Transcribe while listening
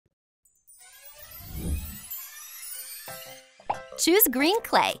Choose green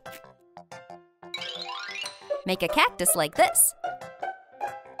clay. Make a cactus like this.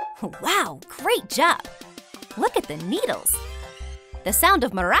 Wow, great job! Look at the needles. The sound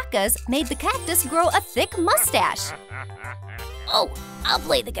of maracas made the cactus grow a thick mustache. Oh, I'll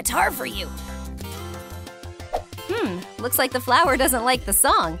play the guitar for you. Looks like the flower doesn't like the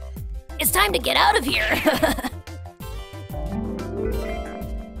song. It's time to get out of here.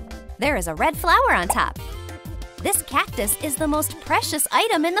 There is a red flower on top. This cactus is the most precious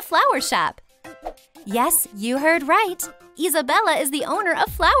item in the flower shop. Yes, you heard right. Isabela is the owner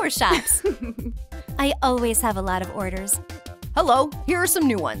of flower shops. I always have a lot of orders. Hello, here are some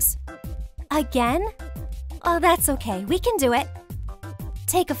new ones. Again? Oh, that's okay. We can do it.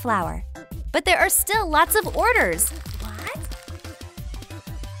 Take a flower. But there are still lots of orders. What?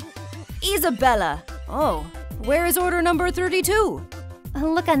 Isabela. Oh, where is order number 32?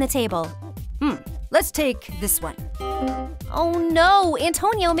 Look on the table. Let's take this one. Oh no,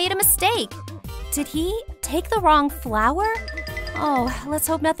 Antonio made a mistake. Did he take the wrong flower? Oh, let's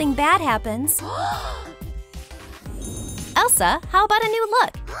hope nothing bad happens. Elsa, how about a new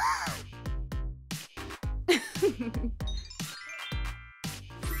look?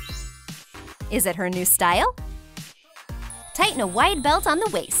 Is it her new style? Tighten a wide belt on the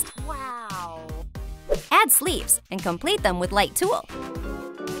waist. Wow. Add sleeves and complete them with light tulle.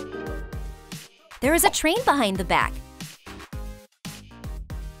 There is a train behind the back.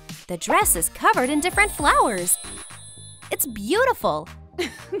 The dress is covered in different flowers. It's beautiful.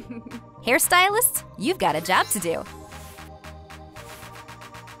 Hairstylists, you've got a job to do.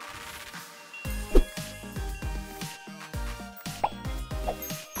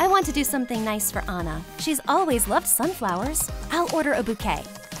 I want to do something nice for Anna. She's always loved sunflowers. I'll order a bouquet.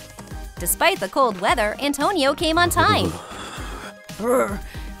 Despite the cold weather, Antonio came on time.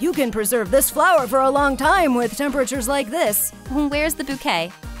 You can preserve this flower for a long time with temperatures like this. Where's the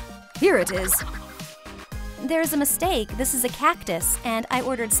bouquet? Here it is. There's a mistake. This is a cactus, and I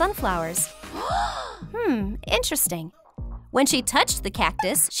ordered sunflowers. Interesting. When she touched the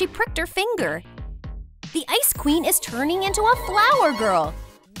cactus, she pricked her finger. The Ice Queen is turning into a flower girl.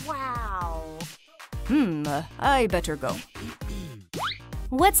 Wow. I better go.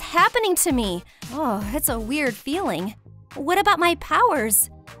 What's happening to me? Oh, it's a weird feeling. What about my powers?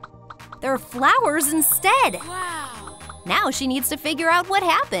 They're flowers instead. Wow. Now she needs to figure out what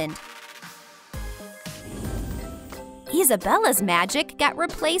happened. Isabela's magic got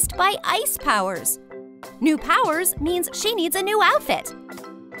replaced by ice powers. New powers means she needs a new outfit,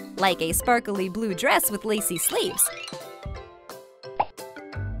 like a sparkly blue dress with lacy sleeves.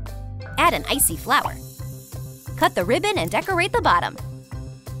 Add an icy flower. Cut the ribbon and decorate the bottom.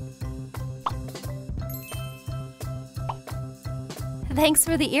 Thanks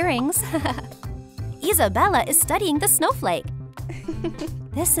for the earrings. Isabela is studying the snowflake.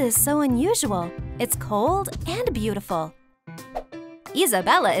 This is so unusual. It's cold and beautiful.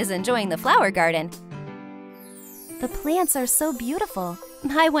 Isabela is enjoying the flower garden. The plants are so beautiful.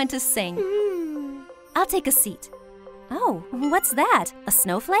 I want to sing. I'll take a seat. Oh, what's that? A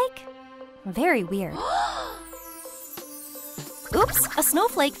snowflake? Very weird. Oops, a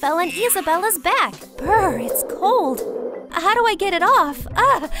snowflake fell on Isabela's back. Brr, it's cold. How do I get it off?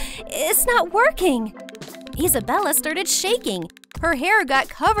 It's not working. Isabela started shaking. Her hair got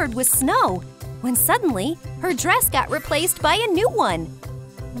covered with snow, when suddenly her dress got replaced by a new one.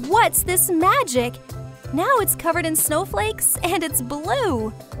 What's this magic? Now it's covered in snowflakes and it's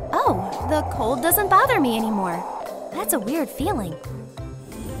blue. Oh, the cold doesn't bother me anymore. That's a weird feeling.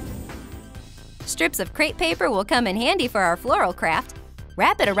 Strips of crepe paper will come in handy for our floral craft.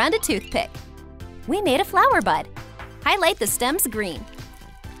 Wrap it around a toothpick. We made a flower bud. Highlight the stems green.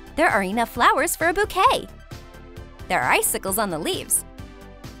 There are enough flowers for a bouquet. There are icicles on the leaves.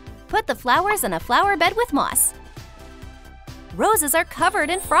 Put the flowers in a flower bed with moss. Roses are covered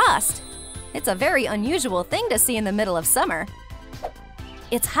in frost. It's a very unusual thing to see in the middle of summer.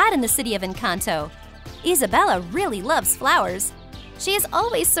 It's hot in the city of Encanto. Isabela really loves flowers. She is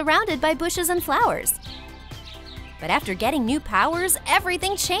always surrounded by bushes and flowers. But after getting new powers,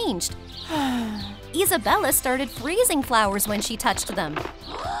 everything changed. Isabela started freezing flowers when she touched them.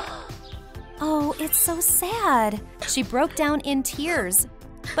 Oh, it's so sad. She broke down in tears,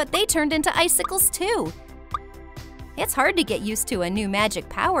 but they turned into icicles too. It's hard to get used to a new magic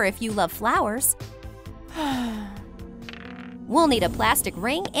power if you love flowers. We'll need a plastic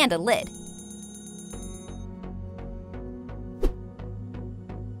ring and a lid.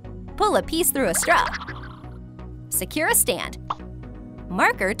 Pull a piece through a straw. Secure a stand.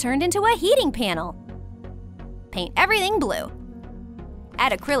 Marker turned into a heating panel. Paint everything blue.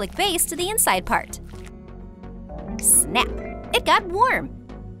 Add acrylic base to the inside part. Snap! It got warm.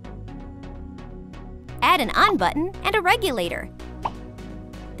 Add an on button and a regulator.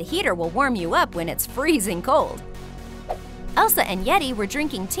 The heater will warm you up when it's freezing cold. Elsa and Yeti were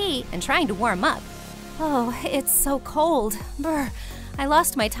drinking tea and trying to warm up. Oh, it's so cold. Brr. I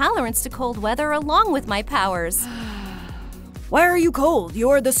lost my tolerance to cold weather along with my powers. Why are you cold?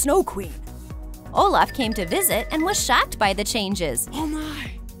 You're the Snow Queen. Olaf came to visit and was shocked by the changes. Oh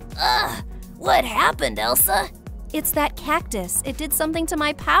my! Ugh! What happened, Elsa? It's that cactus. It did something to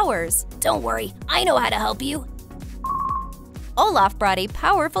my powers. Don't worry, I know how to help you. Olaf brought a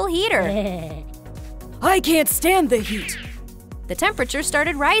powerful heater. I can't stand the heat. The temperature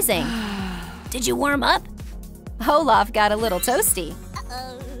started rising. Did you warm up? Olaf got a little toasty.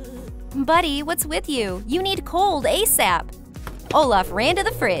 Buddy, what's with you? You need cold ASAP. Olaf ran to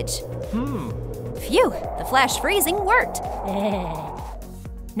the fridge. Phew, the flash freezing worked.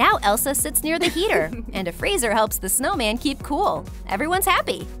 Now Elsa sits near the heater, and a freezer helps the snowman keep cool. Everyone's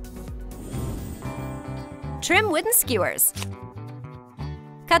happy. Trim wooden skewers.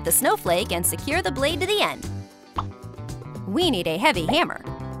 Cut the snowflake and secure the blade to the end. We need a heavy hammer.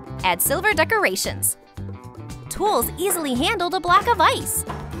 Add silver decorations. Tools easily handled a block of ice.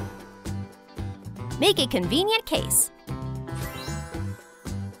 Make a convenient case.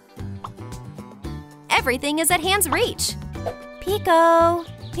 Everything is at hand's reach. Pico!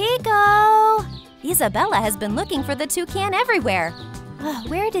 Pico! Isabela has been looking for the toucan everywhere.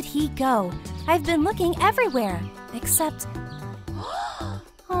 Where did he go? I've been looking everywhere, except…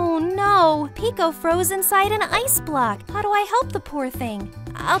 Oh no! Pico froze inside an ice block. How do I help the poor thing?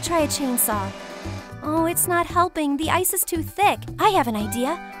 I'll try a chainsaw. Oh, it's not helping. The ice is too thick. I have an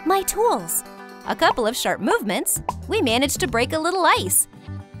idea. My tools. A couple of sharp movements. We managed to break a little ice.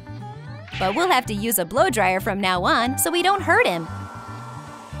 But we'll have to use a blow dryer from now on so we don't hurt him.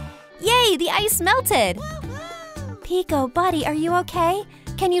 Yay, the ice melted! Pico, buddy, are you okay?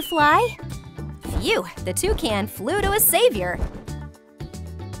 Can you fly? Phew, the toucan flew to his savior.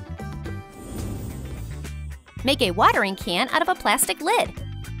 Make a watering can out of a plastic lid.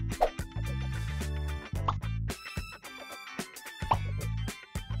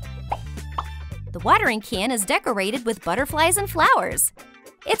 The watering can is decorated with butterflies and flowers.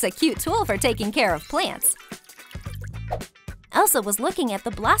 It's a cute tool for taking care of plants. Elsa was looking at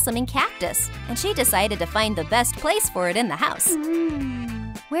the blossoming cactus, and she decided to find the best place for it in the house.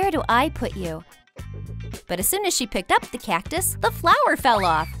 Where do I put you? But as soon as she picked up the cactus, the flower fell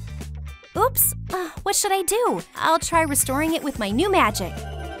off. Oops, what should I do? I'll try restoring it with my new magic.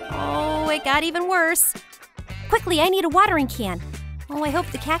 Oh, it got even worse. Quickly, I need a watering can. Oh, I hope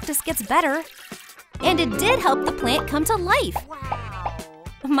the cactus gets better. And it did help the plant come to life.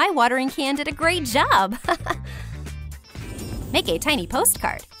 My watering can did a great job. Make a tiny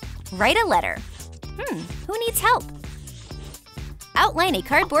postcard. Write a letter. Who needs help? Outline a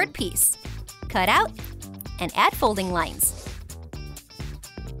cardboard piece. Cut out and add folding lines.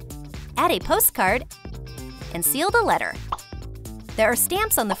 Add a postcard and seal the letter. There are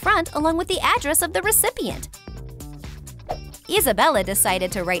stamps on the front along with the address of the recipient. Isabela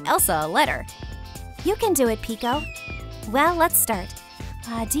decided to write Elsa a letter. You can do it, Pico. Well, let's start.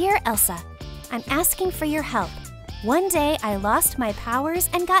 Dear Elsa, I'm asking for your help. One day I lost my powers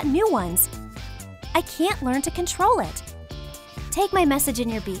and got new ones. I can't learn to control it. Take my message in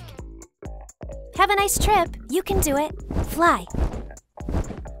your beak. Have a nice trip. You can do it. Fly.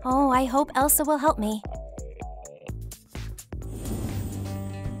 Oh, I hope Elsa will help me.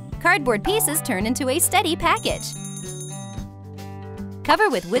 Cardboard pieces turn into a steady package. Cover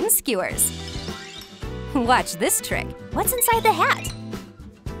with wooden skewers. Watch this trick. What's inside the hat?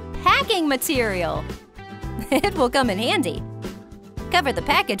 Packing material. It will come in handy. Cover the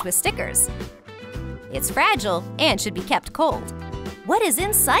package with stickers. It's fragile and should be kept cold. What is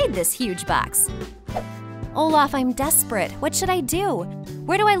inside this huge box? Olaf, I'm desperate. What should I do?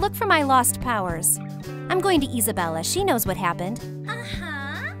 Where do I look for my lost powers? I'm going to Isabela. She knows what happened.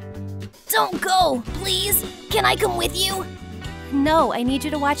 Don't go, please. Can I come with you? No, I need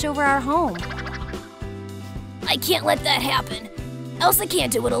you to watch over our home. I can't let that happen. Elsa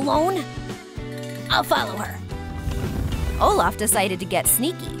can't do it alone. I'll follow her. Olaf decided to get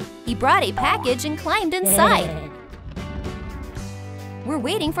sneaky. He brought a package and climbed inside. We're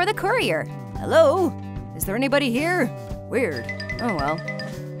waiting for the courier. Hello? Is there anybody here? Weird. Oh well.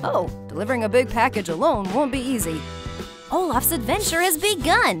 Oh, delivering a big package alone won't be easy. Olaf's adventure has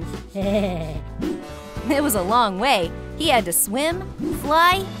begun. It was a long way. He had to swim,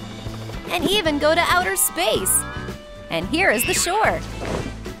 fly, and even go to outer space. And here is the shore.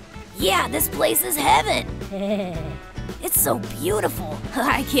 Yeah, this place is heaven. It's so beautiful.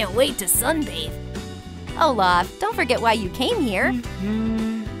 I can't wait to sunbathe. Olaf, don't forget why you came here.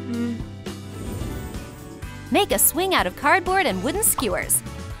 Make a swing out of cardboard and wooden skewers.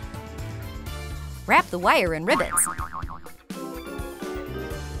 Wrap the wire in ribbons.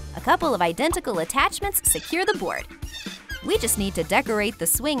 A couple of identical attachments secure the board. We just need to decorate the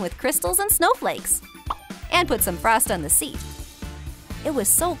swing with crystals and snowflakes. And put some frost on the seat. It was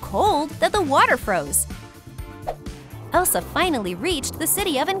so cold that the water froze. Elsa finally reached the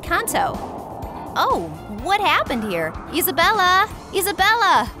city of Encanto. Oh, what happened here? Isabela!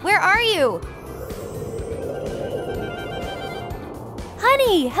 Isabela! Where are you?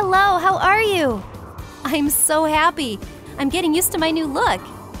 Honey, hello, how are you? I'm so happy. I'm getting used to my new look.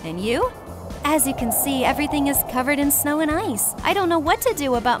 And you? As you can see, everything is covered in snow and ice. I don't know what to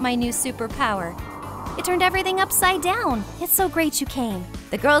do about my new superpower. It turned everything upside down. It's so great you came.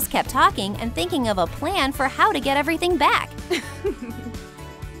 The girls kept talking and thinking of a plan for how to get everything back.